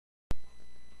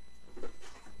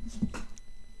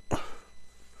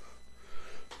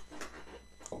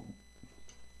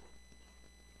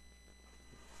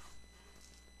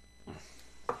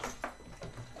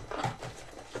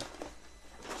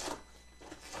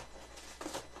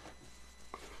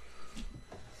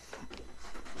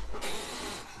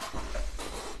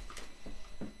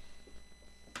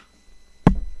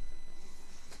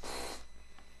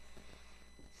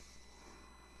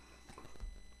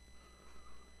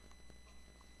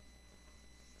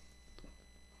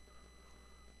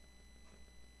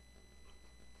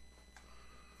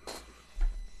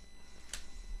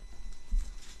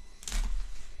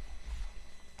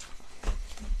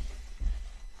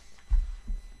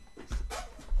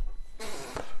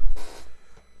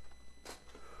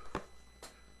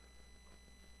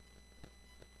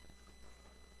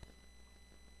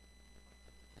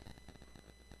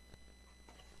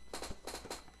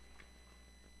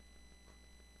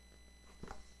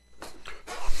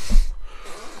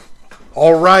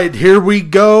All right, here we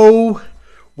go.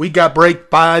 We got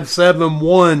break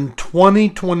 571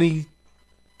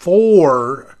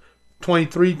 2024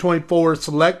 23-24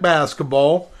 select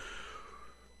basketball.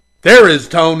 There is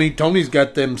Tony. Tony's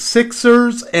got them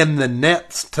Sixers and the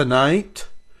Nets tonight.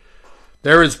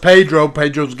 There is Pedro.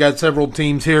 Pedro's got several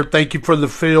teams here. Thank you for the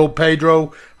fill,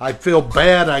 Pedro. I feel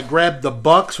bad. I grabbed the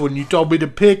Bucks when you told me to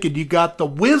pick, and you got the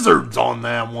Wizards on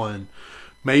that one.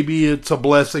 Maybe it's a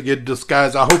blessing in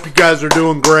disguise. I hope you guys are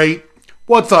doing great.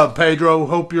 What's up, Pedro?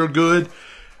 Hope you're good.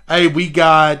 Hey, we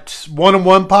got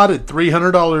 1-on-1 pot at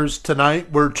 $300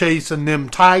 tonight. We're chasing them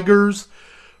Tigers,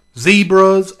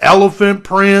 Zebras, Elephant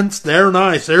Prints. They're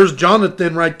nice. There's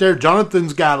Jonathan right there.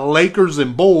 Jonathan's got Lakers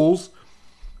and Bulls.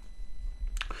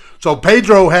 So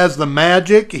Pedro has the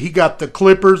Magic. He got the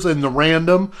Clippers and the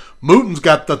random. Mooton's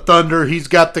got the Thunder. He's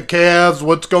got the Cavs.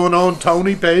 What's going on,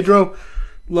 Tony, Pedro?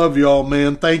 Love y'all,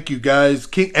 man. Thank you, guys.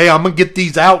 Hey, I'm going to get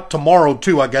these out tomorrow,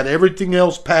 too. I got everything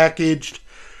else packaged.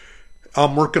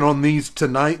 I'm working on these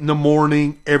tonight in the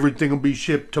morning. Everything will be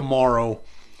shipped tomorrow.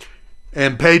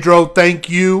 And Pedro, thank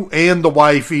you and the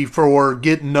wifey for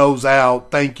getting those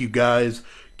out. Thank you, guys.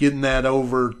 Getting that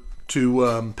over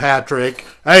to Patrick.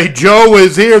 Hey, Joe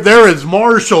is here. There is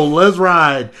Marshall. Let's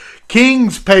ride.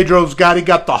 Kings, Pedro's got. He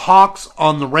got the Hawks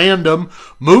on the random.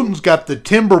 Mooton's got the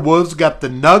Timberwolves, got the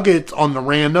Nuggets on the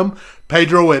random.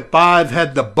 Pedro at 5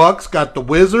 had the Bucks, got the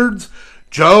Wizards.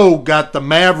 Joe got the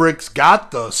Mavericks,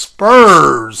 got the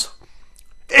Spurs.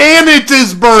 And it's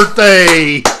his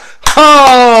birthday.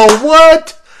 Oh,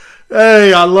 what?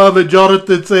 Hey, I love it.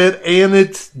 Jonathan said, and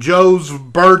it's Joe's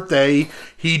birthday.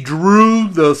 He drew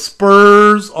the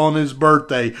Spurs on his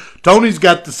birthday. Tony's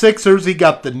got the Sixers. He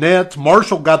got the Nets.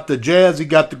 Marshall got the Jazz. He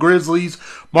got the Grizzlies.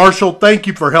 Marshall, thank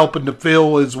you for helping to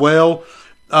fill as well.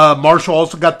 Marshall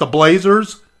also got the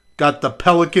Blazers. Got the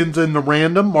Pelicans in the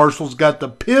random. Marshall's got the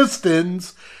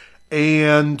Pistons.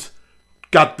 And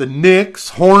got the Knicks,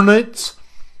 Hornets.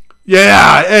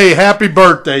 Yeah, hey, happy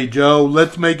birthday, Joe.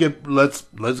 Let's make it. Let's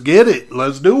get it.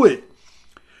 Let's do it.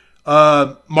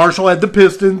 Marshall had the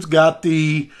Pistons, got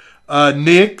the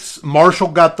Knicks. Marshall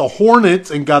got the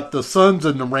Hornets and got the Suns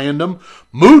in the random.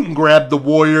 Mooton grabbed the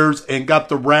Warriors and got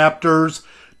the Raptors.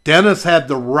 Dennis had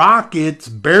the Rockets,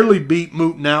 barely beat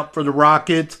Mooton out for the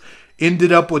Rockets.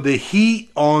 Ended up with the Heat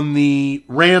on the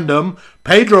random.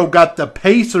 Pedro got the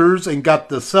Pacers and got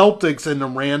the Celtics in the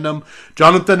random.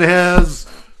 Jonathan has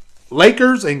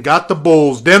Lakers and got the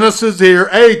Bulls. Dennis is here.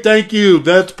 Hey, thank you.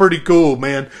 That's pretty cool,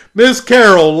 man. Miss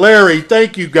Carol, Larry,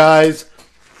 thank you, guys.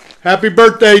 Happy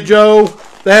birthday, Joe.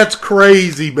 That's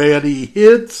crazy, man. He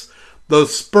hits the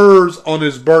Spurs on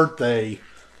his birthday.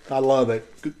 I love it.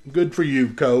 Good for you,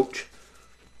 Coach.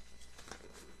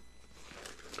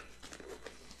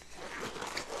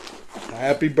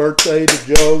 Happy birthday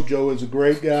to Joe. Joe is a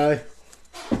great guy.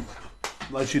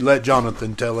 Unless you let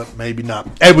Jonathan tell it. Maybe not.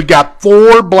 Hey, we got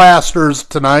 4 blasters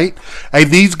tonight. Hey,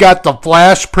 these got the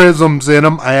flash prisms in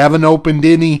them. I haven't opened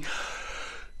any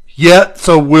yet,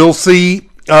 so we'll see.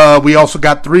 We also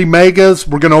got 3 megas.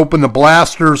 We're going to open the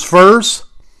blasters first.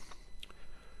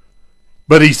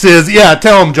 But he says, yeah,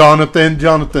 tell him, Jonathan.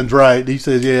 Jonathan's right. He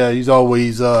says, yeah, he's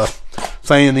always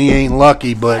saying he ain't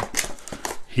lucky, but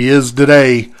he is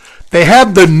today. They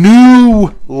have the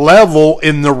new level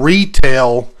in the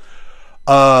retail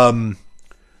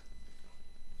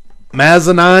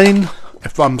Mezzanine,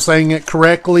 if I'm saying it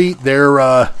correctly.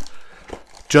 They're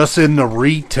just in the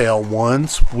retail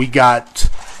ones. We got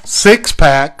 6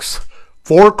 packs,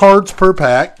 4 cards per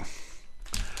pack.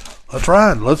 Let's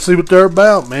ride. Let's see what they're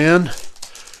about, man.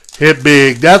 Hit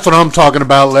big. That's what I'm talking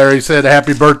about, Larry said.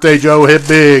 Happy birthday, Joe. Hit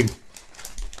big.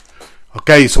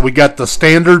 Okay, so we got the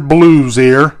standard blues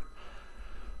here.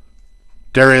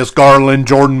 Darius Garland,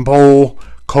 Jordan Poole,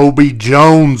 Kobe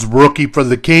Jones, rookie for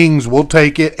the Kings. We'll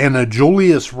take it. And a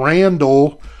Julius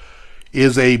Randle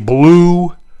is a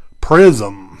blue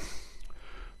prism.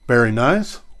 Very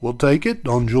nice. We'll take it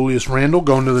on Julius Randle.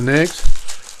 Going to the next.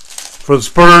 For the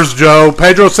Spurs, Joe.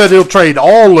 Pedro said he'll trade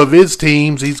all of his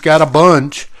teams. He's got a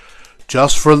bunch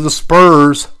just for the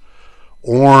Spurs.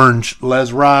 Orange.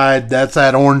 Let's ride. That's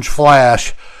that orange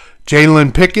flash.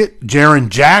 Jalen Pickett, Jaren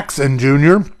Jackson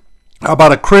Jr., how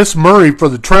about a Chris Murray for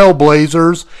the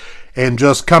Trailblazers? And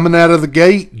just coming out of the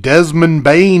gate, Desmond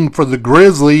Bane for the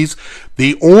Grizzlies.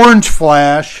 The orange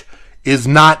flash is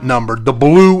not numbered. The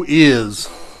blue is.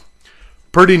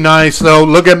 Pretty nice, though.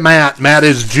 Look at Matt. Matt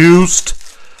is juiced.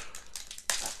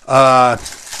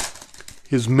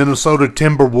 His Minnesota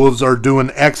Timberwolves are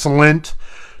doing excellent.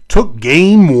 Took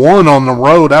game 1 on the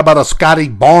road. How about a Scotty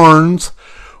Barnes?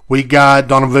 We got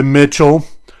Donovan Mitchell.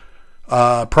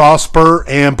 Prosper,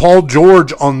 and Paul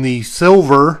George on the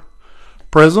silver.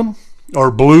 prism, or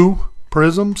blue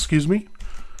prism, excuse me.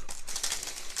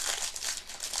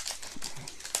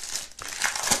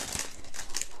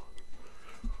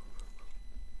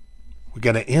 We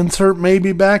got an insert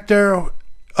maybe back there.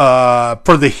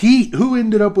 For the Heat, who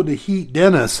ended up with the Heat?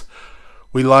 Dennis.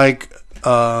 We like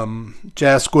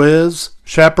Jasquez,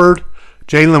 Shepard,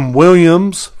 Jalen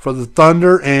Williams for the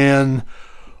Thunder, and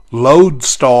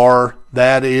Lodestar.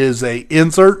 That is a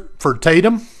insert for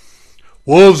Tatum.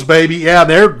 Wolves, baby. Yeah,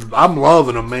 I'm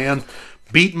loving them, man.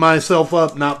 Beating myself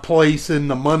up not placing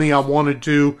the money I wanted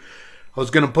to. I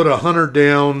was going to put 100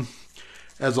 down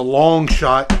as a long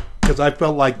shot because I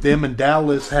felt like them and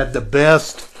Dallas had the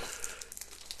best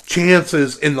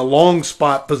chances in the long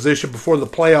spot position before the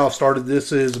playoffs started.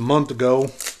 This is a month ago.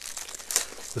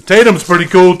 The Tatum's pretty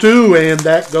cool too, and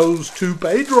that goes to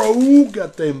Pedro.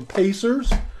 Got them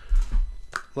Pacers.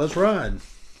 Let's ride.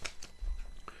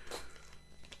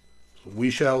 We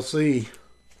shall see.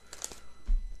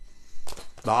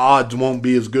 The odds won't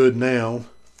be as good now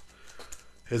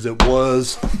as it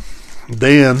was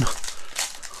then.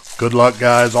 Good luck,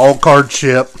 guys. All card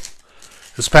ship.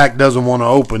 This pack doesn't want to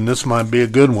open. This might be a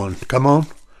good one. Come on.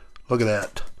 Look at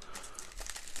that.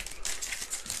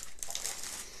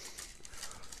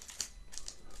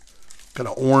 Got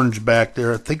an orange back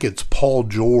there. I think it's Paul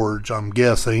George, I'm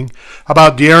guessing. How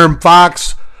about De'Aaron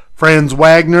Fox, Franz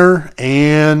Wagner,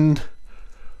 and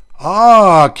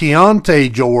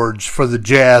Keontae George for the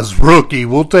Jazz rookie.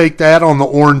 We'll take that on the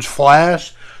orange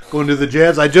flash. Going to the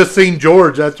Jazz. I just seen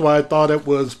George. That's why I thought it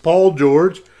was Paul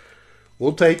George.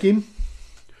 We'll take him.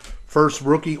 First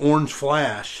rookie orange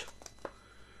flash.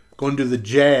 Going to the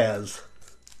Jazz.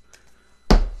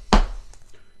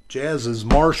 Jazz is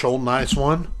Marshall. Nice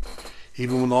one.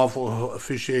 Even with awful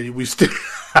officiating, we still...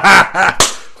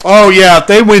 Oh, yeah, if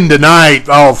they win tonight,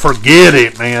 oh, forget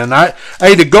it, man.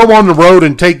 Hey, to go on the road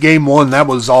and take game one, that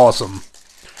was awesome.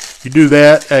 You do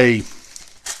that, hey...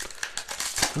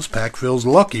 This pack feels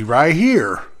lucky right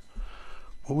here.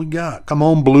 What we got? Come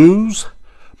on, Blues.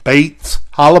 Bates,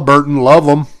 Halliburton, love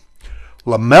them.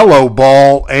 LaMelo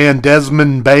Ball and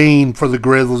Desmond Bane for the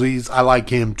Grizzlies. I like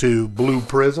him too. Blue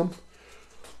Prism.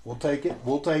 We'll take it.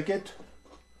 We'll take it.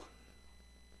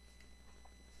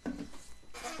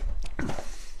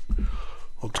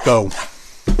 Let's go.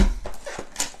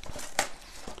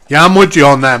 Yeah, I'm with you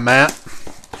on that, Matt.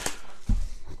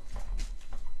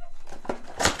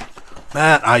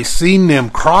 Matt, I seen them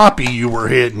crappie you were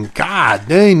hitting. God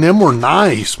dang, them were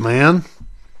nice, man.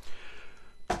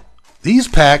 These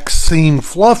packs seem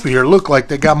fluffier. Look like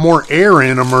they got more air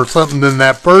in them or something than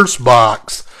that first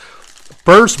box.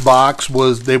 First box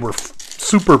was, they were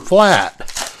super flat.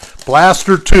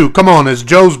 Blaster 2. Come on, it's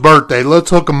Joe's birthday.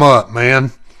 Let's hook them up,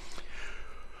 man.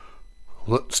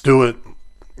 Let's do it.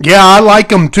 Yeah, I like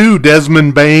him too,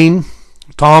 Desmond Bane.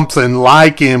 Thompson,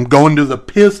 like him. Going to the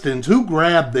Pistons. Who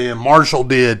grabbed them? Marshall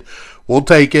did. We'll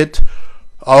take it.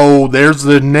 Oh, there's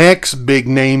the next big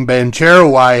name,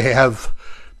 Banchero. I have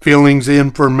feelings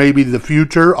in for maybe the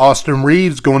future. Austin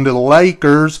Reeves going to the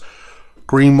Lakers.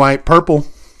 Green, white, purple.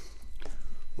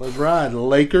 Let's ride. The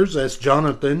Lakers, that's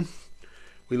Jonathan.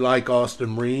 We like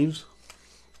Austin Reeves.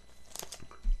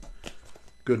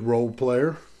 Good role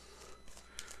player.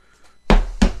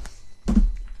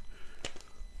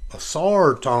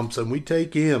 Asar Thompson, we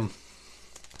take him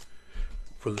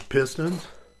for the Pistons.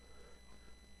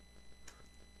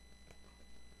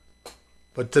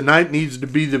 But tonight needs to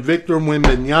be the Victor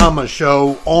Wembanyama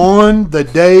show on the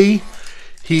day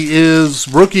he is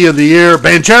Rookie of the Year.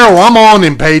 Banchero, I'm on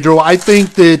him, Pedro. I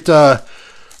think that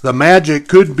the Magic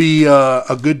could be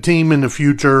a good team in the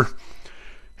future,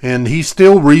 and he's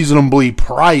still reasonably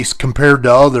priced compared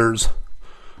to others.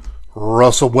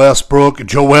 Russell Westbrook,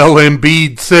 Joel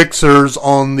Embiid, Sixers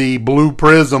on the blue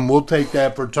prism. We'll take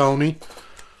that for Tony.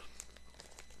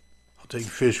 I'll take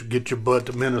fish, get your butt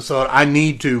to Minnesota. I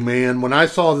need to, man. When I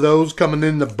saw those coming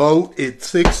in the boat at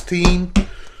 16,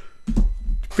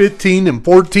 15, and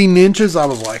 14 inches, I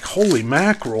was like, holy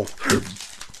mackerel.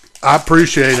 I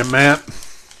appreciate it, Matt.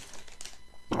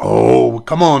 Oh,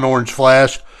 come on, Orange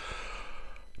Flash.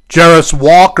 Jarris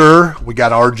Walker. We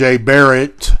got R.J.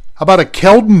 Barrett. How about a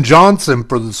Keldon Johnson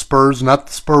for the Spurs? Not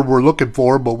the Spur we're looking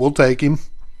for, but we'll take him.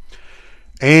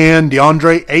 And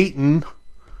DeAndre Ayton,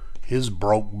 his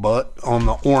broke butt on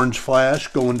the Orange Flash,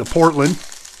 going to Portland.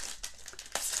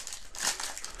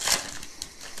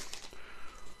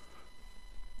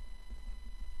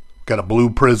 Got a blue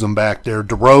prism back there.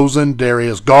 DeRozan,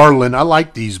 Darius Garland. I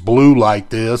like these blue like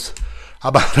this. How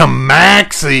about a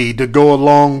Maxey to go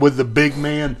along with the big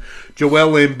man,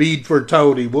 Joel Embiid for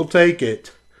Tony? We'll take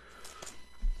it.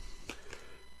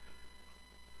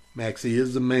 Maxey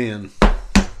is the man.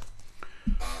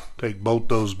 Take both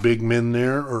those big men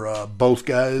there, or both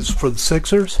guys for the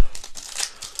Sixers.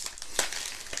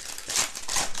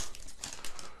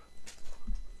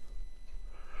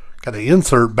 Got an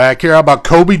insert back here. How about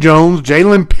Kobe Jones,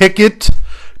 Jalen Pickett,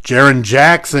 Jaren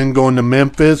Jackson going to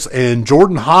Memphis, and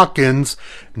Jordan Hawkins,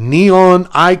 Neon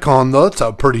Icon. That's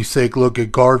a pretty sick looking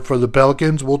card for the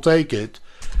Pelicans. We'll take it.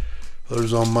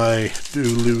 There's on my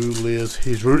do-loo list.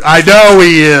 I know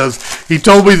he is. He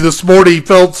told me this morning he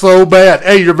felt so bad.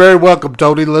 Hey, you're very welcome,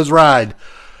 Tony. Let's ride.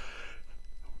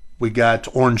 We got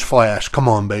Orange Flash. Come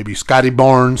on, baby. Scotty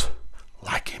Barnes.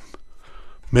 Like him.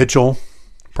 Mitchell.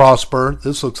 Prosper.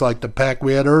 This looks like the pack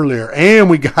we had earlier. And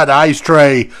we got Ice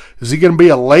Tray. Is he going to be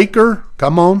a Laker?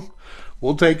 Come on.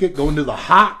 We'll take it. Going to the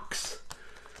Hawks.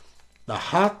 The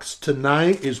Hawks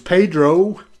tonight is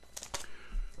Pedro.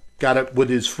 Got it with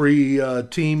his free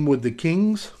team with the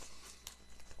Kings.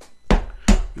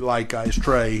 You like Ice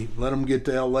Tray. Let him get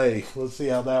to L.A. Let's see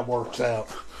how that works out.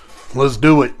 Let's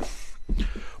do it.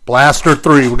 Blaster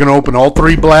 3. We're going to open all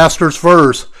 3 blasters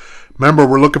first. Remember,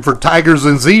 we're looking for Tigers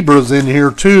and Zebras in here,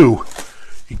 too.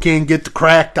 You can't get the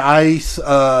cracked ice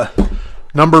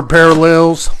numbered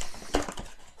parallels.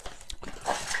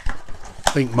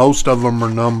 I think most of them are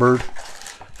numbered.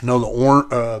 I know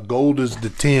the gold is the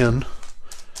 10.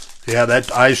 Yeah,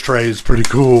 that Ice Tray is pretty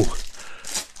cool.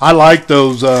 I like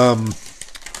those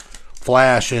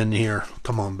flash in here.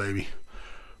 Come on, baby.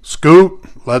 Scoot,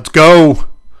 let's go.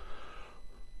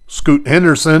 Scoot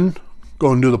Henderson.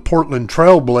 Going to the Portland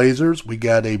Trail Blazers. We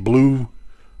got a blue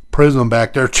prism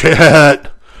back there.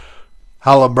 Chet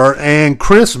Halliburton. And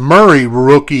Chris Murray,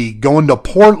 rookie, going to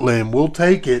Portland. We'll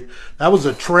take it. That was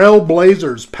a Trail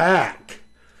Blazers pack.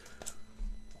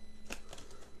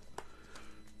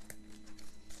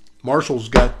 Marshall's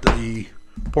got the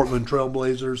Portland Trail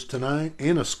Blazers tonight.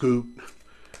 And a scoop.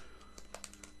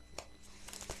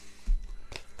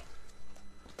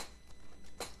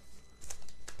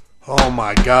 Oh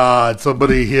my God,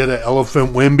 somebody hit an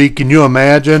Elephant Wemby. Can you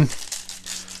imagine?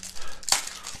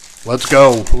 Let's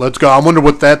go. Let's go. I wonder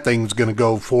what that thing's going to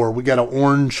go for. We got an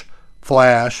orange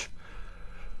flash.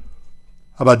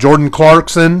 How about Jordan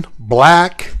Clarkson?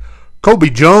 Black.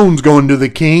 Kobe Jones going to the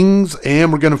Kings.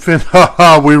 And we're going to finish.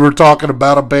 We were talking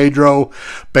about a Pedro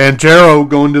Banchero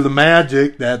going to the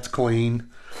Magic. That's clean.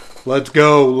 Let's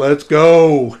go. Let's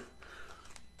go.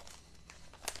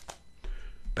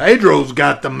 Pedro's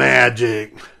got the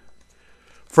Magic.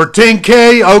 For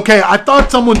 10K? Okay, I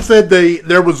thought someone said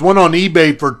there was one on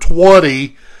eBay for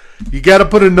 20. You got to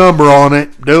put a number on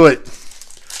it. Do it.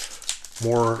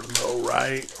 More, no,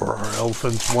 right? Or are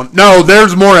elephants one? No,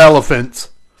 there's more elephants.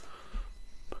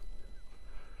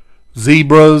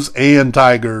 Zebras and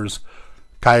Tigers.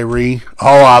 Kyrie.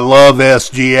 Oh, I love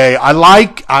SGA.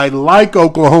 I like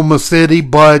Oklahoma City,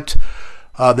 but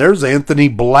there's Anthony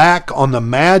Black on the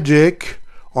Magic.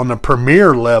 On the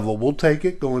premier level, we'll take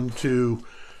it. Going to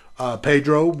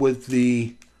Pedro with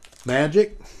the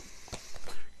Magic.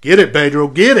 Get it, Pedro.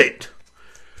 Get it.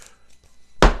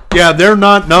 Yeah, they're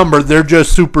not numbered. They're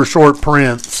just super short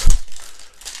prints,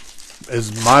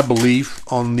 is my belief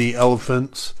on the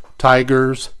elephants,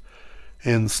 tigers,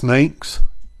 and snakes.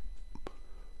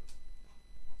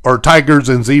 Or tigers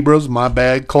and zebras, my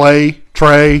bad. Clay,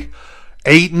 Trey,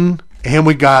 Ayton. And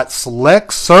we got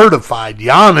select certified.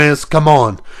 Giannis, come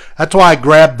on. That's why I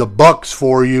grabbed the Bucks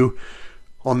for you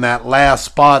on that last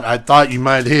spot. I thought you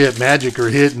might hit. Magic are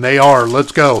hitting. They are.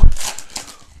 Let's go.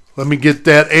 Let me get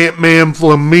that Ant-Man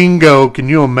Flamingo. Can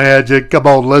you imagine? Come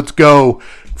on, let's go.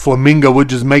 Flamingo, we'll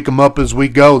just make them up as we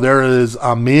go. There is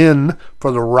Amin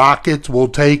for the Rockets. We'll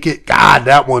take it. God,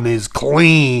 that one is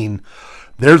clean.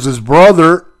 There's his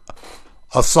brother.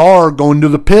 Asar going to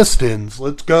the Pistons.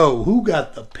 Let's go. Who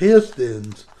got the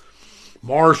Pistons?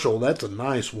 Marshall. That's a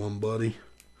nice one, buddy.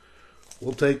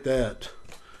 We'll take that.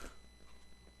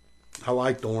 I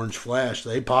like the orange flash.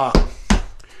 They pop.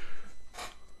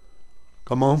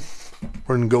 Come on.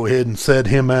 We're going to go ahead and set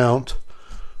him out.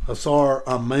 Asar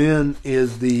Aman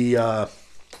is the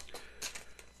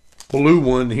blue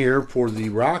one here for the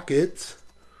Rockets.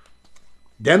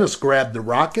 Dennis grabbed the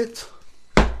Rockets.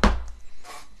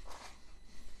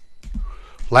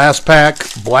 Last pack,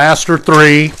 Blaster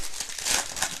 3.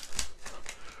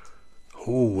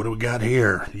 Ooh, what do we got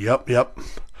here? Yep.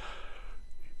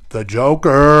 The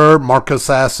Joker, Marcus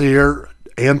Sassier,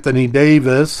 Anthony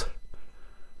Davis.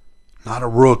 Not a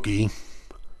rookie.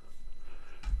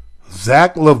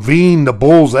 Zach LaVine, the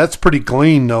Bulls. That's pretty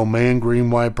clean, though, man. Green,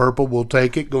 white, purple. We'll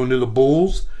take it. Going to the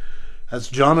Bulls. That's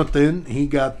Jonathan. He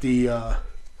got the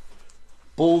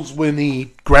Bulls when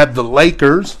he grabbed the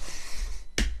Lakers.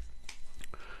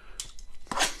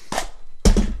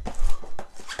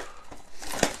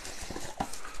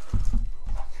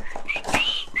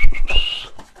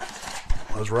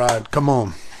 Let's ride. Come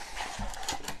on.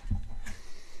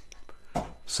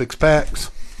 6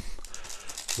 packs.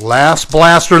 Last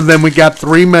blaster, then we got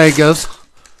 3 megas.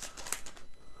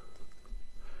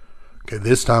 Okay,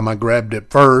 this time I grabbed it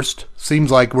first. Seems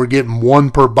like we're getting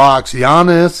 1 per box.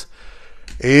 Giannis.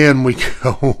 And we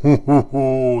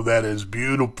go. That is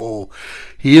beautiful.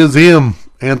 He is him.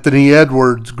 Anthony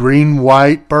Edwards. Green,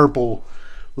 white, purple.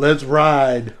 Let's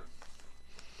ride.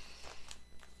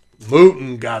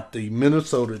 Mooten got the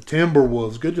Minnesota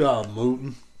Timberwolves. Good job,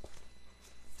 Mooten.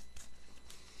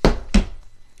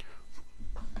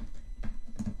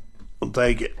 I'll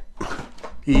take it.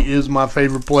 He is my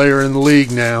favorite player in the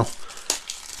league now.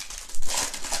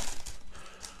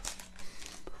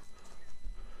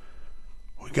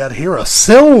 We got here a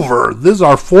silver. This is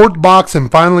our 4th box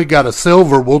and finally got a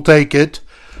silver. We'll take it.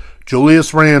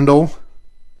 Julius Randle.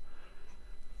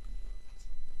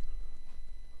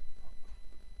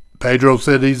 Pedro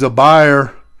said he's a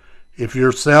buyer if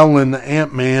you're selling the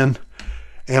Ant-Man.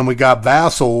 And we got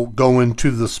Vassell going to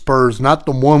the Spurs. Not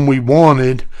the one we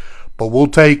wanted, but we'll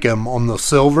take him on the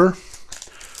silver.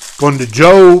 Going to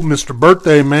Joe, Mr.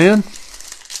 Birthday Man.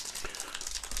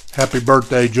 Happy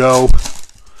birthday, Joe.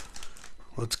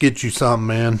 Let's get you something,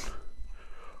 man.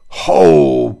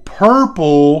 Oh,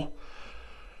 purple.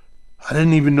 I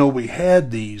didn't even know we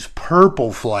had these.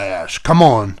 Purple flash. Come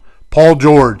on. Paul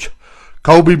George.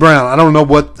 Kobe Brown. I don't know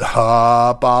what.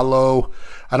 Apollo.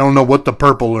 I don't know what the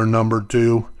purple are numbered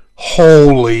to.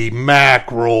 Holy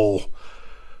mackerel.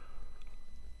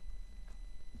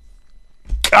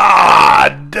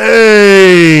 God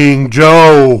dang,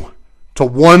 Joe. To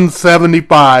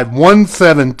 175.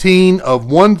 117 of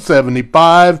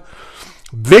 175.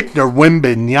 Victor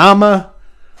Wembanyama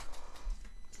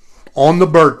on the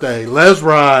birthday. Let's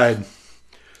ride.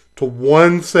 To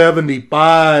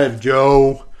 175,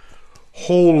 Joe.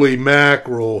 Holy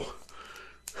mackerel.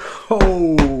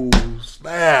 Oh,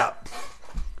 snap.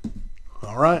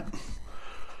 All right.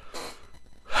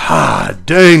 Ah,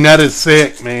 dang, that is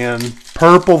sick, man.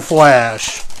 Purple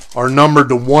Flash are numbered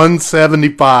to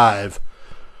 175.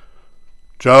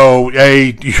 Joe,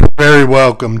 hey, you're very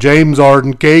welcome. James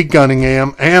Arden, Cade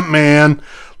Cunningham, Ant-Man.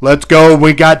 Let's go.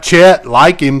 We got Chet,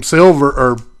 like him, silver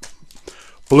or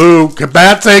blue.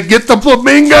 Kabatse, get the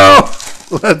flamingo.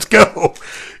 Let's go.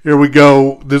 Here we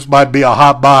go. This might be a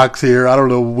hot box here. I don't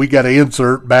know. We got to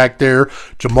insert back there.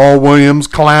 Jamal Williams,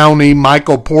 Clowney,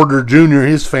 Michael Porter Jr.,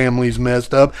 his family's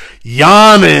messed up.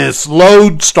 Giannis,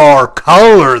 Lodestar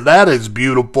color. That is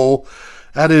beautiful.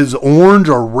 That is orange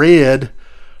or red.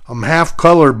 I'm half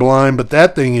colorblind, but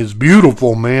that thing is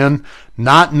beautiful, man.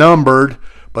 Not numbered,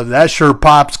 but that sure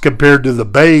pops compared to the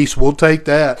base. We'll take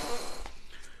that.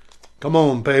 Come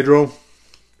on, Pedro.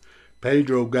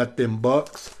 Pedro got them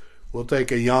bucks. We'll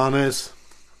take a Giannis.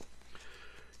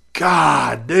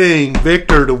 God dang,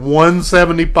 Victor to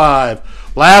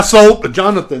 175. Last sold,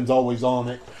 Jonathan's always on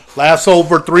it. Last sold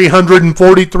for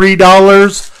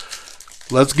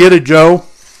 $343. Let's get it, Joe.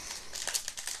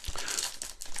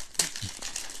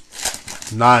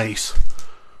 Nice.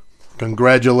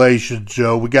 Congratulations,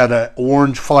 Joe. We got an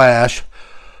orange flash.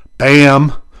 Bam.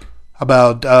 How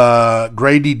about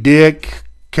Grady Dick,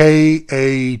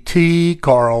 KAT,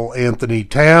 Karl Anthony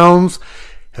Towns,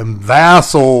 and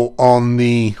Vassell on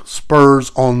the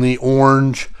Spurs on the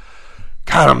orange.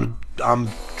 God, I'm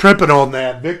tripping on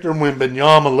that. Victor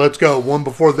Wembanyama, let's go. One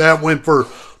before that went for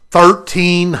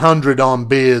 $1,300 on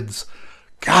bids.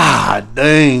 God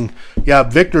dang. Yeah,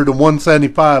 Victor to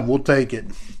 175. We'll take it.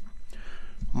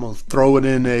 I'm going to throw it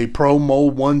in a promo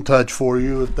one touch for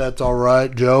you if that's all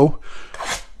right, Joe.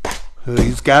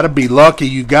 He's got to be lucky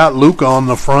you got Luka on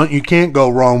the front. You can't go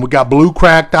wrong. We got blue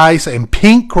cracked ice and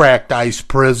pink cracked ice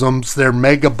prisms. They're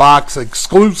mega box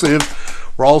exclusive.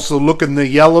 We're also looking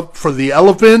for the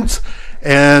elephants.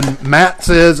 And Matt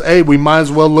says, hey, we might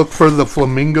as well look for the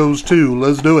flamingos too.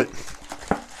 Let's do it.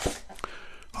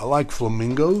 I like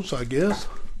flamingos, I guess.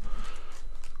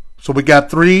 So we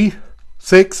got 3,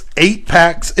 6, 8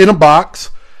 packs in a box.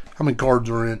 How many cards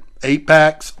are in? 8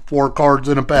 packs, 4 cards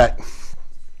in a pack.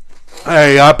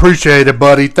 Hey, I appreciate it,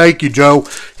 buddy. Thank you, Joe.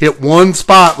 Hit one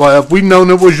spot. Well, if we'd known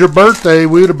it was your birthday,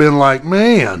 we would have been like,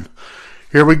 man.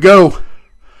 Here we go.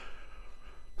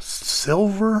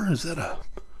 Silver? Is that a...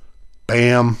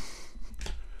 Bam.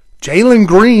 Jalen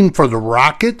Green for the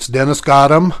Rockets. Dennis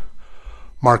got him.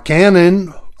 Mark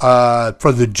Cannon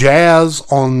for the Jazz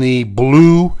on the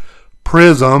blue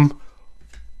prism.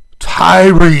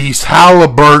 Tyrese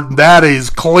Halliburton. That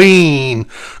is clean.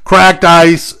 Cracked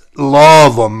ice.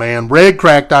 Love them, man. Red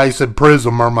cracked ice and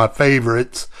prism are my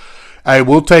favorites. Hey,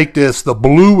 we'll take this. The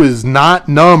blue is not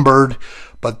numbered,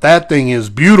 But that thing is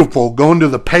beautiful. Going to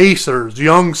the Pacers.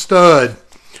 Young stud.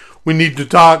 We need to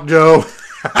talk, Joe.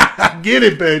 Get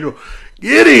him, Pedro.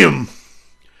 Get him.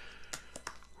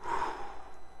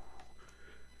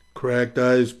 Cracked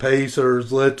Ice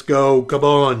Pacers. Let's go. Come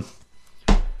on.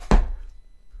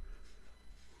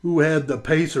 Who had the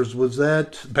Pacers? Was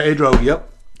that Pedro? Yep.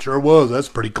 Sure was. That's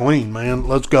pretty clean, man.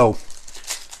 Let's go.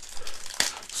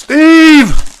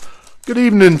 Steve! Good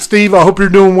evening, Steve. I hope you're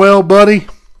doing well, buddy.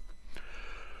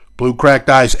 Blue Cracked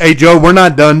Ice. Hey, Joe, we're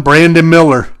not done. Brandon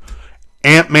Miller.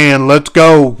 Ant-Man, let's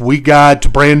go. We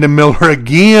got Brandon Miller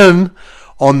again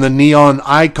on the Neon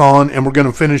Icon, and we're going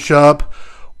to finish up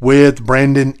with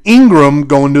Brandon Ingram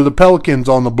going to the Pelicans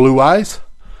on the Blue Ice.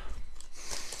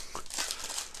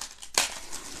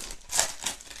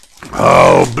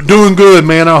 Oh, but doing good,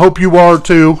 man. I hope you are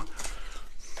too.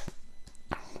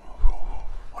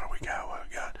 What do we got? What do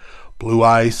we got? Blue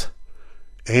Ice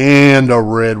and a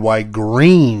red, white,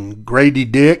 green. Grady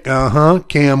Dick,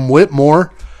 Cam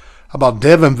Whitmore. How about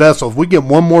Devin Vessel? If we get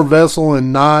one more Vessel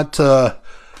and not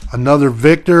another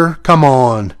Victor, come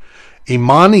on.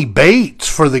 Imani Bates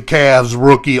for the Cavs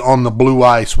rookie on the Blue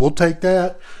Ice. We'll take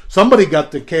that. Somebody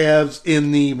got the Cavs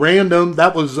in the random.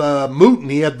 That was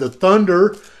Mooten. He had the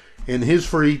Thunder, and his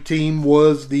free team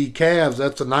was the Cavs.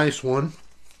 That's a nice one.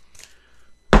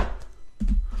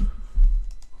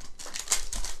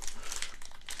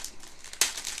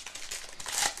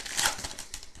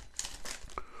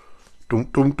 Dum,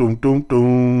 dum, dum, dum,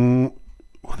 dum.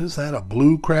 What is that? A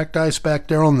blue Cracked Ice back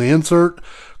there on the insert?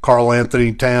 Karl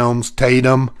Anthony Towns,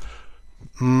 Tatum.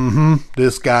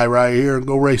 This guy right here.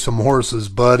 Go race some horses,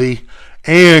 buddy.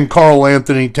 And Karl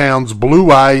Anthony Towns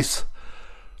Blue Ice.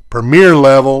 Premier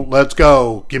level. Let's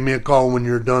go. Give me a call when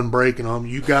you're done breaking them.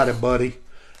 You got it, buddy.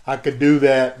 I could do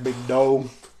that, big dog.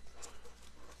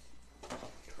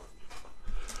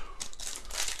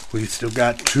 We still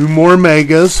got 2 more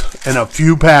Megas and a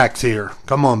few packs here.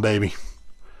 Come on, baby.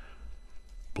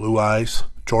 Blue Ice.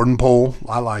 Jordan Poole.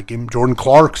 I like him. Jordan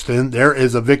Clarkson. There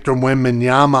is a Victor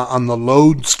Wembanyama on the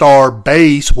Lodestar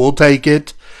base. We'll take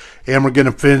it. And we're going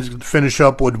to finish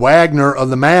up with Wagner of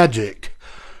the Magic.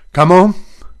 Come on.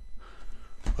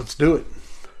 Let's do it.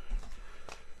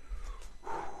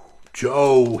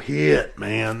 Joe hit,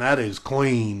 man. That is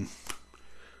clean.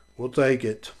 We'll take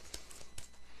it.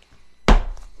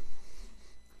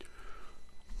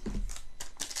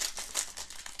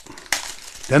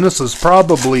 Dennis is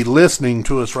probably listening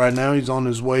to us right now. He's on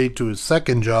his way to his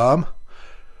second job.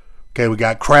 Okay, we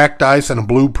got Cracked Ice and a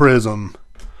Blue Prism.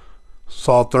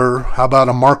 Salter. How about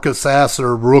a Marcus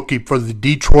Sasser rookie for the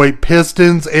Detroit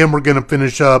Pistons? And we're going to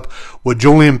finish up with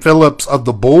Julian Phillips of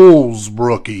the Bulls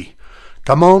rookie.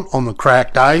 Come on the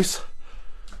Cracked Ice.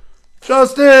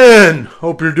 Justin!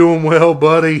 Hope you're doing well,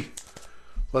 buddy.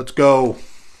 Let's go.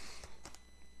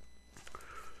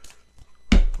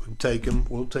 Take them.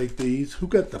 We'll take these. Who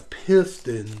got the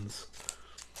Pistons?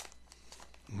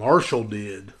 Marshall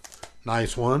did.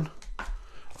 Nice one.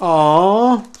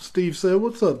 Aw, Steve said,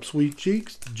 what's up, sweet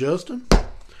cheeks? Justin?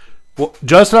 Well,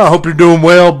 Justin, I hope you're doing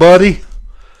well, buddy.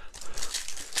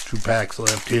 2 packs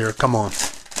left here. Come on.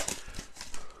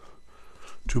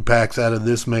 2 packs out of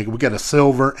this mega. We got a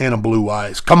silver and a Blue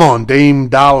Ice. Come on, Dame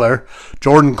Dollar.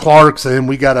 Jordan Clarkson.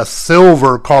 We got a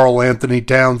silver Karl Anthony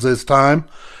Towns this time.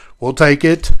 We'll take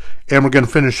it. And we're going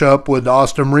to finish up with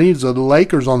Austin Reeves of the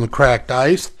Lakers on the Cracked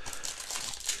Ice.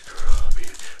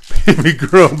 Baby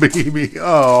girl, baby.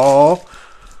 Oh.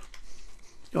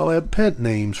 Y'all have pet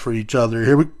names for each other.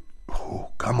 Here we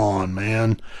Oh, come on,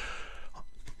 man.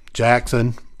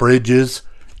 Jackson, Bridges,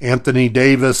 Anthony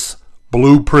Davis,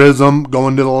 Blue Prism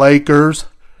going to the Lakers.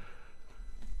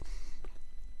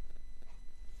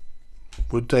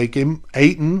 Would take him.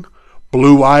 Ayton,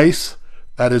 Blue Ice.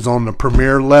 That is on the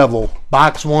premier level.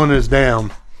 Box 1 is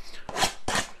down.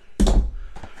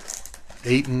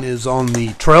 Ayton is on the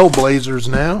Trailblazers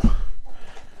now.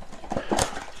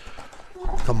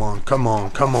 Come on, come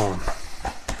on, come on.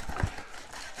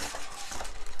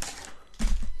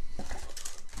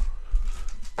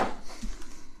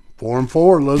 Four and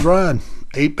 4, let's ride.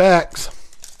 8 packs.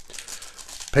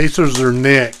 Pacers or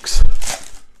Knicks?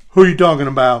 Who are you talking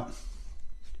about?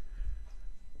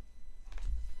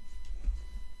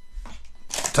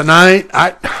 Tonight,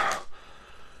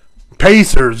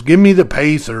 Pacers. Give me the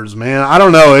Pacers, man. I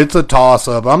don't know. It's a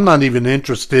toss-up. I'm not even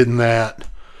interested in that.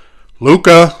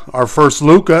 Luka, our first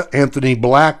Luka, Anthony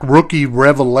Black, rookie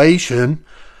revelation.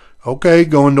 Okay,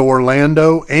 going to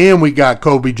Orlando. And we got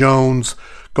Kobe Jones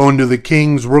going to the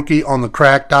Kings, rookie on the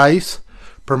Cracked Ice,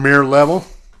 premier level.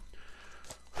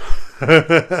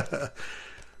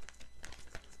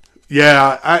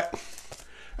 Yeah,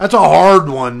 That's a hard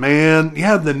one, man.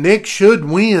 Yeah, the Knicks should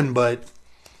win, but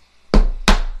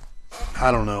I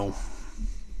don't know.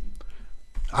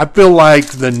 I feel like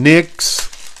the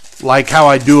Knicks, like how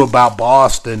I do about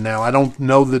Boston now, I don't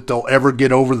know that they'll ever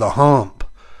get over the hump.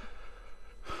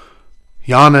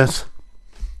 Giannis,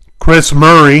 Chris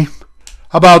Murray.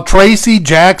 How about Tracy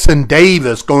Jackson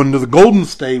Davis going to the Golden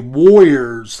State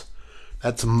Warriors?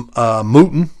 That's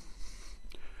Mooten.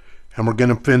 And we're going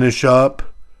to finish up.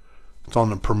 It's on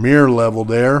the premier level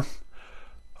there.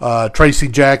 Tracy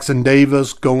Jackson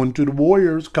Davis going to the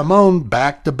Warriors. Come on,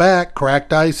 back to back.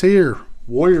 Cracked ice here.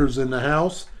 Warriors in the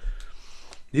house.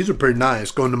 These are pretty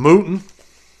nice. Going to Mooten.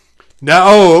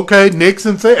 Now, okay. Knicks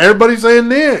and everybody's saying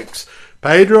Knicks.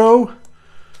 Pedro.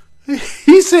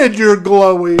 He said you're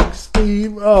glowing,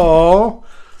 Steve. Oh.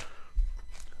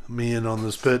 Me in on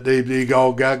this pet Dave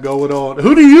all got going on.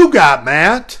 Who do you got,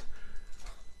 Matt?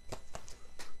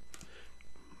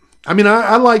 I mean,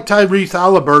 I like Tyrese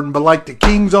Halliburton, but like the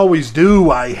Kings always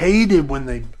do, I hate it when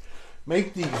they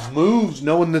make these moves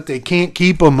knowing that they can't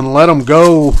keep them and let them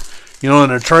go, in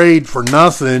a trade for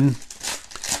nothing.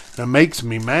 That makes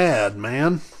me mad,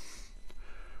 man.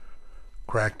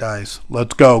 Cracked ice.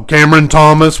 Let's go. Cameron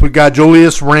Thomas. We got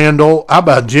Julius Randle. How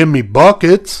about Jimmy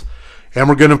Buckets? And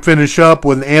we're going to finish up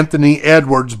with Anthony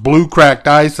Edwards. Blue cracked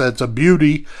ice. That's a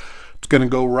beauty. It's going to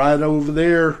go right over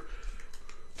there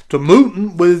to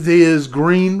Mooten with his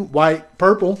green, white,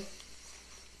 purple.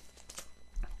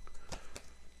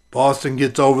 Boston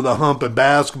gets over the hump in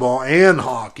basketball and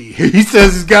hockey. He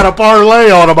says he's got a parlay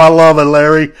on him. I love it,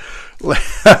 Larry.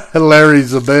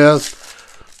 Larry's the best.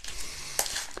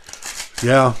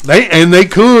 Yeah, they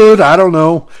could. I don't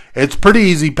know. It's pretty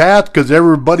easy path because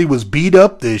everybody was beat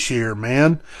up this year,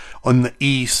 man. On the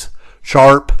East,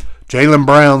 Sharp, Jaylen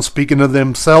Brown, speaking of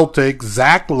them Celtics,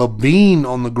 Zach LaVine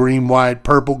on the green, white,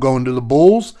 purple going to the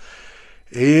Bulls.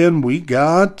 And we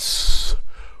got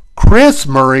Chris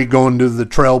Murray going to the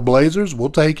Trailblazers. We'll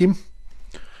take him.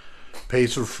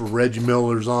 Pacer for Reggie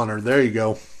Miller's honor. There you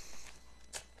go.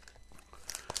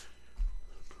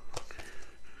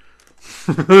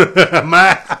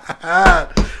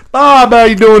 Bob, how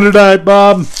you doing tonight,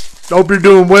 Bob? Hope you're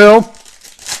doing well.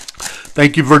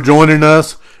 Thank you for joining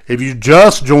us. If you're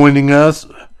just joining us,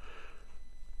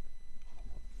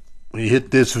 we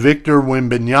hit this Victor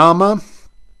Wembanyama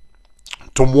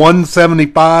to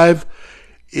 175.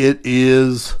 It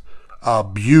is a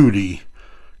beauty.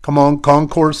 Come on,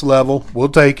 concourse level. We'll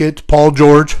take it. Paul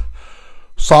George,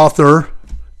 Sother,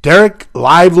 Derek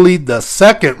Lively, the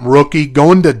second rookie,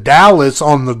 going to Dallas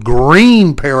on the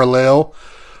green parallel.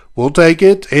 We'll take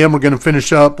it. And we're going to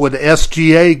finish up with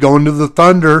SGA going to the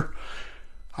Thunder.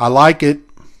 I like it.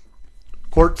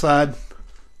 Courtside.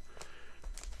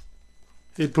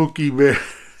 Hey, Pookie Bear.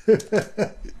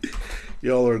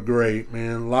 Y'all are great,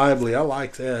 man. Lively. I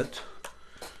like that.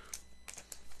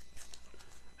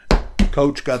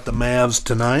 Coach got the Mavs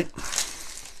tonight.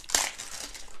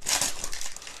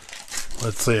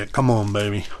 Let's see it. Come on,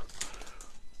 baby.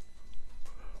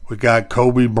 We got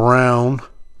Kobe Brown,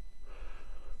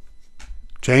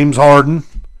 James Harden,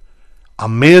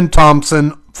 Amen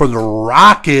Thompson for the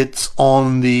Rockets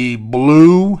on the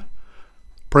blue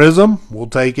prism. We'll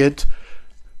take it.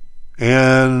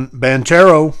 And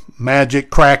Banchero,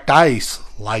 Magic cracked ice.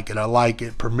 Like it. I like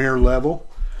it. Premier level.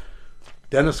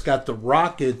 Dennis got the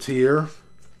Rockets here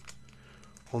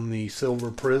on the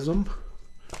silver prism.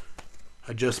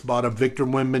 I just bought a Victor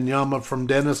Wembanyama from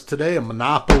Dennis today, a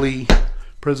Monopoly,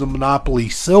 Prism Monopoly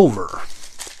Silver.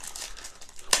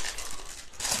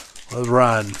 Let's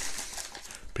ride.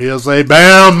 PSA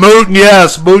bound. Mooten,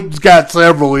 yes. Mooten's got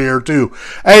several here, too.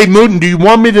 Hey, Mooten, do you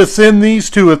want me to send these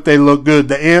two if they look good?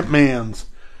 The Ant-Mans.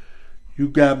 You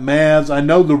got Mavs. I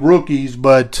know the rookies,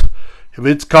 but if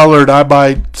it's colored, I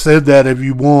might send that if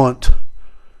you want.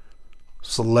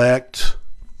 Select.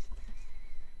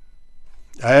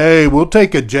 Hey, we'll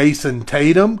take a Jason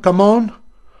Tatum, come on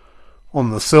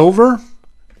the silver.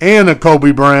 And a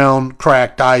Kobe Brown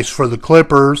cracked ice for the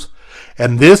Clippers.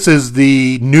 And this is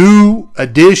the new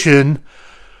edition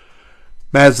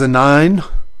Mezzanine.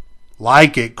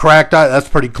 Like it. Cracked ice. That's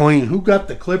pretty clean. Who got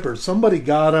the Clippers? Somebody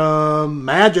got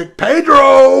Magic.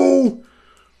 Pedro!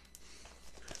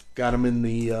 Got him in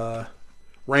the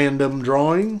random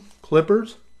drawing.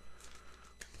 Clippers.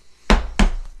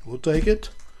 We'll take it.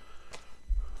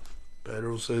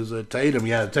 Pedro says that Tatum.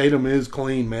 Yeah, Tatum is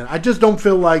clean, man. I just don't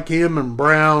feel like him and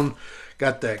Brown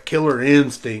got that killer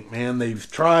instinct, man.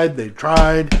 They've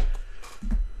tried.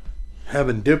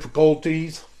 Having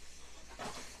difficulties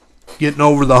getting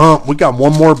over the hump. We got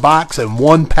one more box and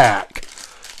one pack.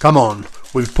 Come on.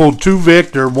 We've pulled two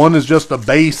Victor. One is just a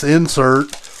base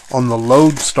insert on the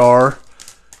Lodestar.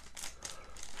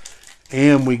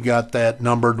 And we got that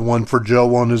numbered one for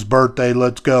Joe on his birthday.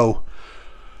 Let's go.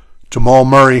 Jamal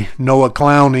Murray, Noah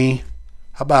Clowney.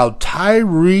 How about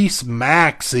Tyrese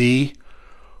Maxey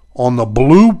on the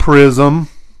blue prism?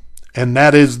 And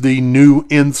that is the new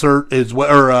insert as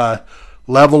well, or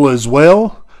level as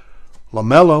well.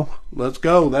 LaMelo, let's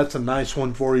go. That's a nice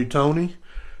one for you, Tony.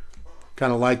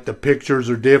 Kind of like the pictures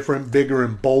are different, bigger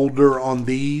and bolder on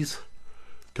these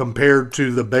compared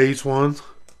to the base ones.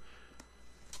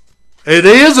 It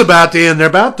is about to end. They're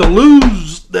about to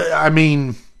lose. I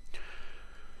mean,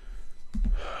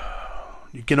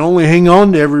 you can only hang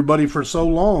on to everybody for so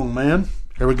long, man.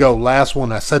 Here we go. Last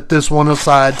one. I set this one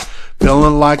aside,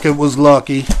 feeling like it was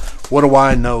lucky. What do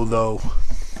I know, though?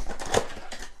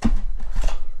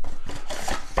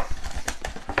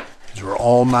 These are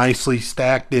all nicely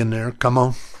stacked in there. Come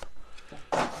on.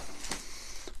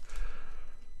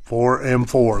 4 and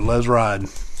 4. Let's ride.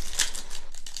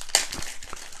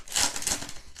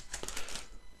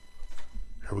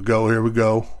 Here we go. Here we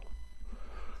go.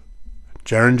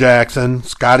 Jaren Jackson,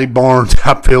 Scotty Barnes,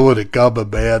 I feel it coming,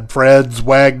 man. Fred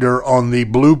Wagner on the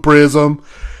blue prism,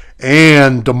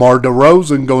 and DeMar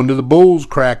DeRozan going to the Bulls,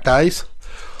 cracked ice.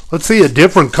 Let's see a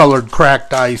different colored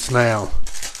cracked ice now.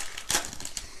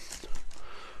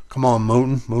 Come on,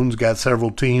 Moon. Moon's got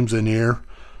several teams in here.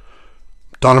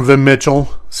 Donovan Mitchell,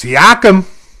 Siakam.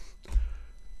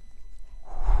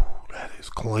 That is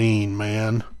clean,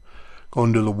 man.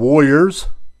 Going to the Warriors.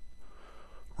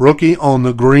 Rookie on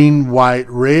the green, white,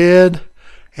 red.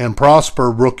 And Prosper,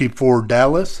 rookie for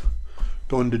Dallas.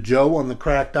 Going to Joe on the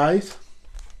cracked ice.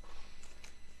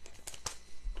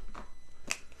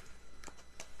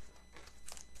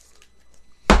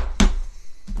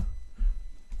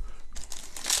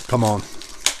 Come on.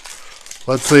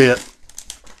 Let's see it.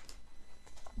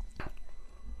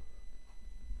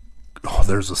 Oh,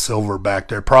 there's a silver back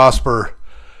there. Prosper.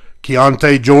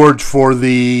 Keontae George for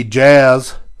the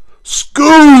Jazz.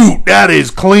 Scoot! That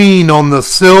is clean on the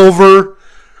silver.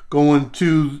 Going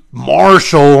to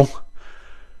Marshall.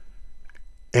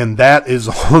 And that is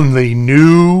on the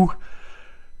new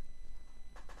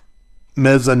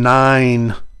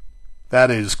mezzanine. That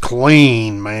is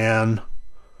clean, man.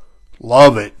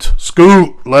 Love it.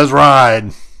 Scoot. Let's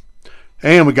ride.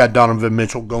 And we got Donovan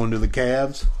Mitchell going to the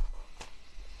Cavs.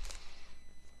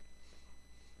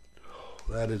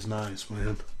 That is nice,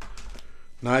 man.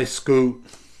 Nice scoot.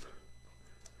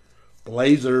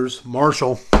 Blazers,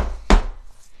 Marshall.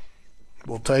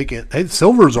 We'll take it. Hey,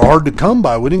 silvers are hard to come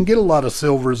by. We didn't get a lot of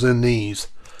silvers in these,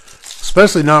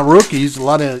 especially not rookies. A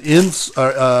lot of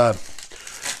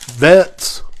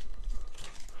vets.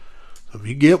 So if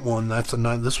you get one, that's a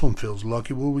nice. This one feels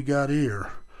lucky. What we got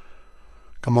here?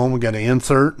 Come on, we got an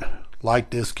insert.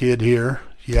 Like this kid here,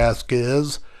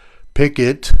 Vasquez,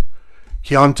 Pickett,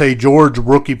 Keontae George,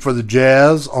 rookie for the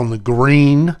Jazz on the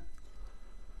green.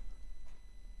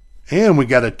 And we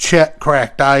got a Chet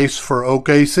cracked ice for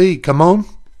OKC. Come on.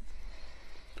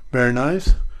 Very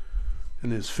nice.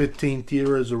 In his 15th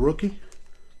year as a rookie.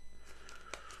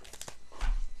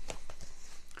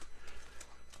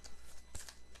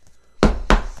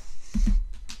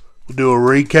 We'll do a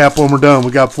recap when we're done.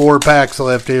 We got 4 packs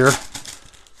left here.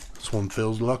 This one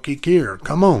feels lucky here.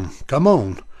 Come on. Come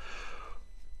on.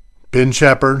 Ben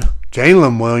Shepherd.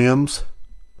 Jalen Williams.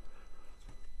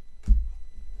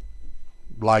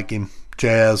 Like him,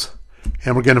 Jazz.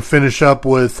 And we're going to finish up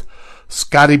with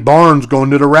Scotty Barnes going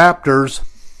to the Raptors.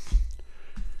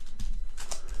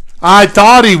 I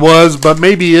thought he was, but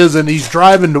maybe he isn't. He's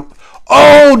driving to...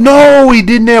 Oh, no, he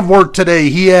didn't have work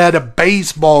today. He had a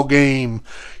baseball game.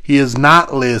 He is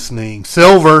not listening.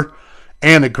 Silver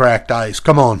and a cracked ice.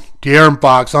 Come on. De'Aaron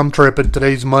Fox, I'm tripping.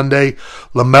 Today's Monday.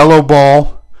 LaMelo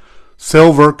Ball.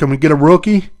 Silver. Can we get a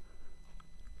rookie?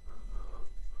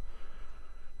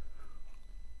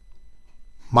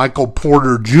 Michael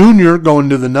Porter Jr. going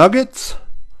to the Nuggets.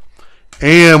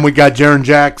 And we got Jaren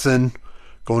Jackson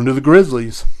going to the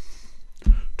Grizzlies.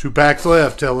 2 packs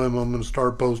left. Tell him I'm going to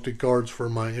start posting cards for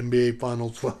my NBA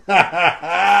Finals.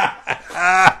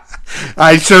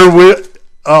 I sure will.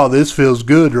 Oh, this feels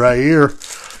good right here.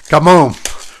 Come on.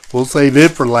 We'll save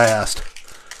it for last.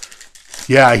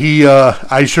 Yeah,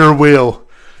 I sure will.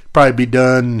 Probably be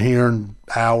done here in an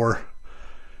hour.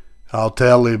 I'll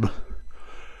tell him.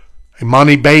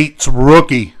 Imani Bates,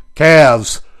 rookie.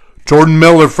 Cavs. Jordan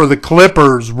Miller for the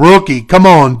Clippers, rookie. Come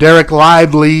on. Derek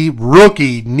Lively,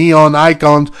 rookie. Neon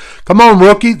Icons. Come on,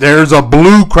 rookie. There's a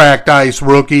blue cracked ice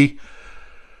rookie.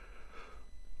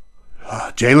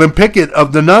 Jalen Pickett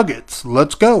of the Nuggets.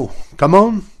 Let's go. Come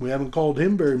on. We haven't called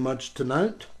him very much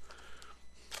tonight.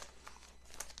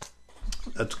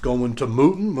 That's going to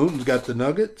Mooten. Mooten's got the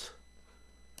Nuggets.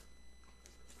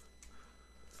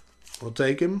 We'll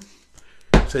take him.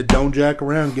 Said don't jack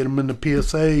around. Get him in the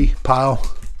PSA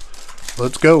pile.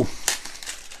 Let's go.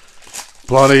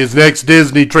 Plotting his next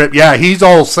Disney trip. Yeah, he's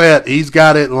all set. He's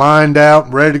got it lined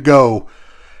out, ready to go.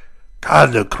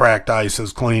 God, the cracked ice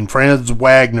is clean. Franz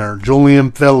Wagner,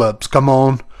 Julian Phillips. Come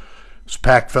on. This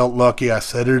pack felt lucky. I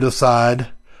set it aside.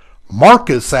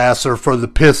 Marcus Sasser for the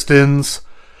Pistons.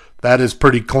 That is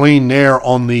pretty clean there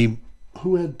on the...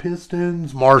 Who had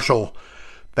Pistons? Marshall.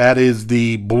 That is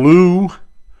the blue.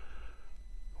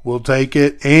 We'll take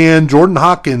it. And Jordan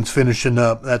Hawkins finishing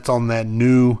up. That's on that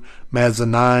new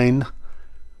mezzanine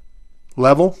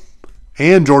level.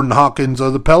 And Jordan Hawkins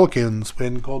of the Pelicans. We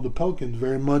hadn't called the Pelicans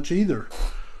very much either.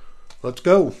 Let's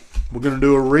go. We're going to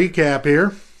do a recap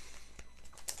here.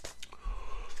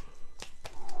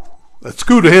 That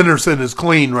Scooter Henderson is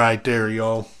clean right there,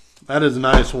 y'all. That is a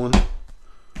nice one.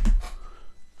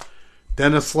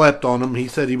 Dennis slept on him. He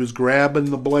said he was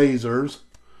grabbing the Blazers.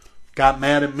 Got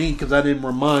mad at me because I didn't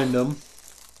remind him.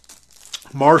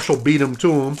 Marshall beat him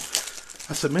to him.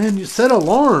 I said, man, you set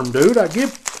alarm, dude. I give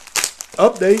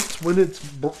updates when it's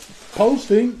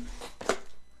posting.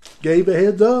 Gave a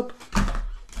heads up.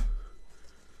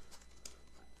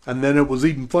 And then it was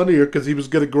even funnier because he was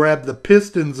going to grab the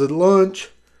Pistons at lunch.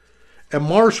 And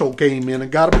Marshall came in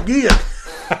and got him again.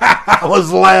 I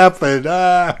was laughing.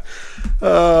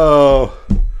 Oh.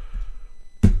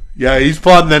 Yeah, he's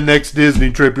plotting that next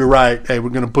Disney trip. You're right. Hey,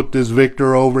 we're going to put this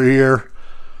Victor over here.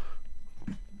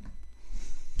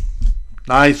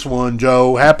 Nice one,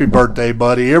 Joe. Happy birthday,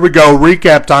 buddy. Here we go.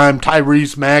 Recap time.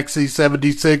 Tyrese Maxey,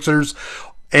 76ers,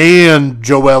 and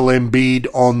Joel Embiid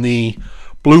on the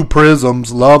blue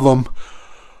prisms. Love them.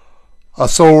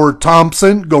 Asor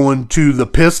Thompson going to the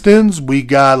Pistons. We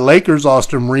got Lakers,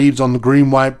 Austin Reeves on the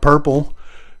green, white, purple.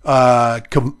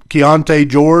 Keontae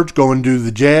George going to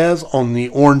the Jazz on the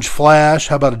orange flash.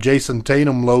 How about a Jason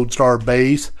Tatum Lodestar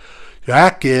base?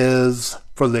 Jack is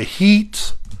for the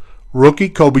Heat. Rookie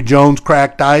Kobe Jones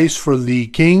cracked ice for the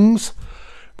Kings.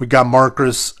 We got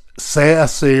Marcus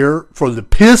Sasser for the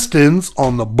Pistons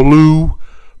on the blue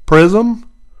prism.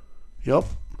 Yep.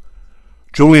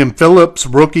 Julian Phillips,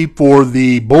 rookie for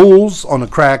the Bulls on the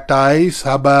cracked ice.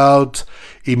 How about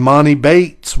Imani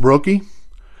Bates, rookie?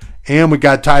 And we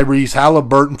got Tyrese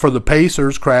Halliburton for the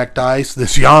Pacers, cracked ice.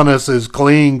 This Giannis is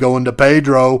clean going to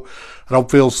Pedro. I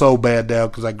don't feel so bad now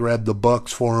because I grabbed the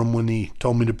Bucks for him when he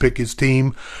told me to pick his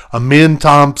team. Amin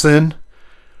Thompson,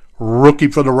 rookie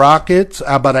for the Rockets.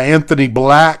 How about Anthony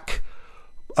Black,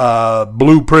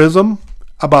 blue prism?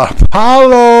 How about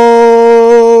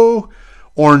Apollo,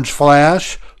 orange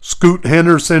flash. Scoot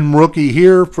Henderson, rookie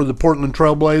here for the Portland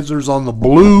Trailblazers on the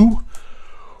blue.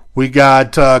 We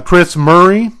got Chris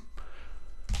Murray.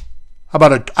 How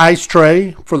about an ice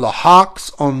tray for the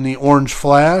Hawks on the orange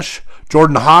flash?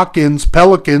 Jordan Hawkins,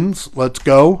 Pelicans. Let's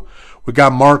go. We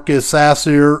got Marcus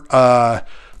Sasser.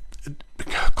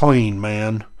 Clean,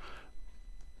 man.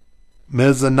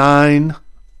 Mezzanine.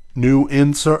 New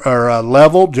insert or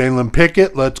level. Jalen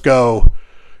Pickett. Let's go.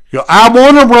 I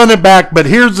want to run it back, but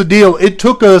here's the deal. It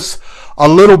took us a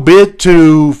little bit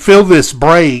to fill this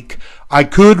break. I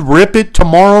could rip it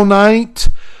tomorrow night.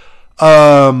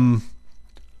 But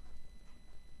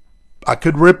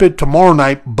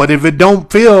if it don't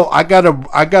fill, I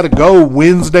gotta go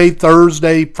Wednesday,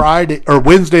 Thursday, Friday, or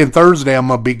Wednesday and Thursday. I'm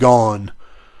gonna be gone,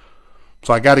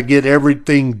 so I got to get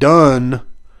everything done.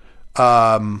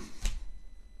 I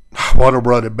want to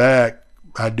run it back.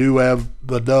 I do have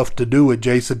enough to do it.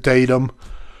 Jason Tatum.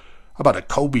 How about a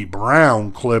Kobe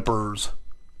Brown Clippers?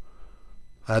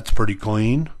 That's pretty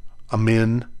clean.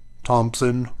 Amin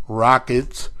Thompson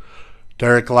Rockets.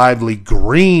 Derek Lively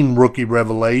green rookie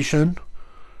revelation.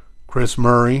 Chris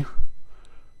Murray.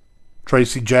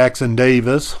 Tracy Jackson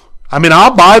Davis. I mean,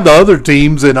 I'll buy the other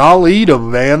teams and I'll eat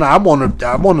them, man. I want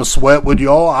to sweat with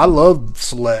y'all. I love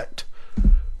select.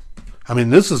 I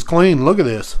mean, this is clean. Look at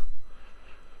this.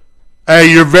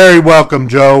 Hey, you're very welcome,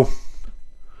 Joe.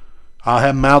 I'll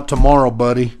have them out tomorrow,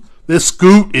 buddy. This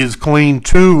Scoot is clean,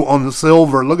 too, on the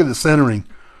silver. Look at the centering.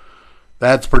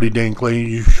 That's pretty dang clean.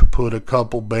 You should put a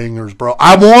couple bangers, bro.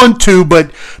 I want to,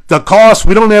 but the cost,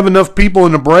 we don't have enough people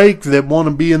in the break that want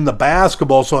to be in the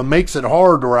basketball, so it makes it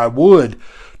hard, or I would.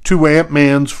 2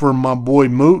 Ant-Mans for my boy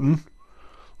Mooten.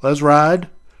 Let's ride.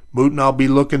 Mooten, I'll be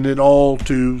looking at all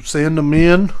to send them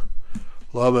in.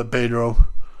 Love it, Pedro.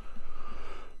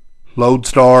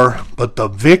 Lodestar. But the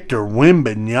Victor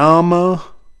Wembanyama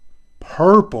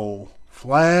purple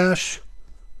flash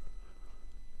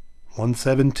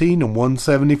 117 and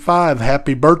 175.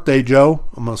 Happy birthday, Joe.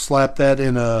 I'm going to slap that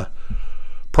in a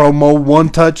Promo one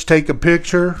touch, take a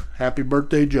picture. Happy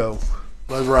birthday, Joe.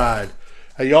 Let's ride.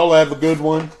 Hey, y'all have a good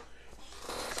one.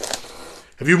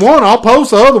 If you want, I'll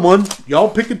post the other one. Y'all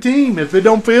pick a team. If it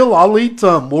don't feel, I'll eat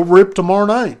some. We'll rip tomorrow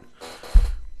night.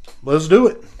 Let's do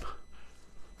it.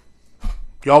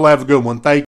 Y'all have a good one. Thank you.